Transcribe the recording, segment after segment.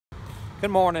Good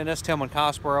morning, it's Tilmon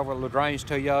over at LaGrange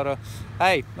Toyota.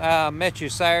 Hey, I met you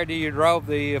Saturday. You drove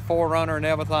the 4RUNNER and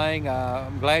everything.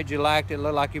 I'm glad you liked it.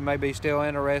 Looked like you may be still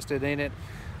interested in it.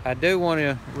 I do want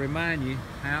to remind you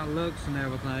how it looks and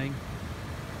everything.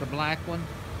 The black one,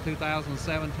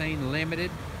 2017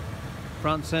 Limited.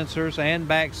 Front sensors and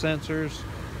back sensors.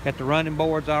 Got the running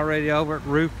boards already over it,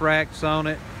 roof racks on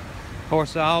it. Of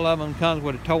course, all of them comes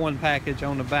with a towing package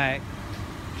on the back.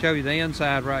 Show you the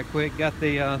inside right quick. Got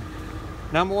the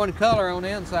 #1 color on the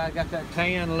inside, got that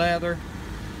tan leather,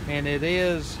 and it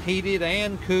is heated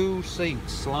and cooled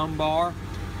seats. Lumbar,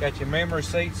 got your memory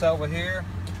seats over here,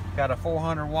 got a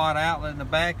 400 watt outlet in the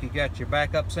back. You got your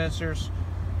backup sensors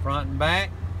front and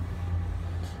back,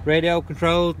 radio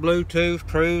controls, Bluetooth,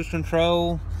 cruise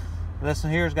control. This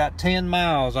one here's got 10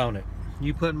 miles on it.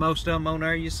 You put most of them on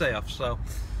there yourself. So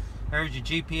there's your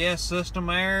GPS system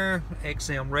there,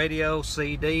 XM radio,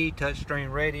 CD,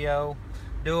 touchscreen radio,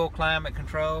 dual climate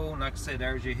control. Like I said,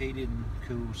 there's your heated and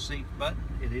cool seat button.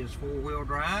 It is 4-wheel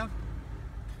drive.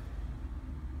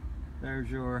 There's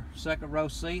your second row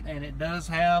seat, and it does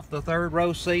have the third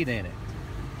row seat in it.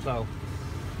 So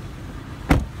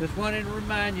just wanted to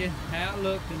remind you how it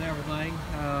looked and everything.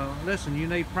 Listen, you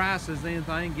need prices,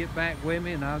 anything, get back with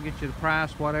me and I'll get you the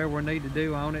price, whatever we need to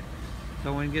do on it,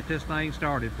 so we can get this thing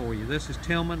started for you. This is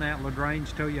Tilmon at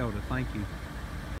LaGrange Toyota. Thank you.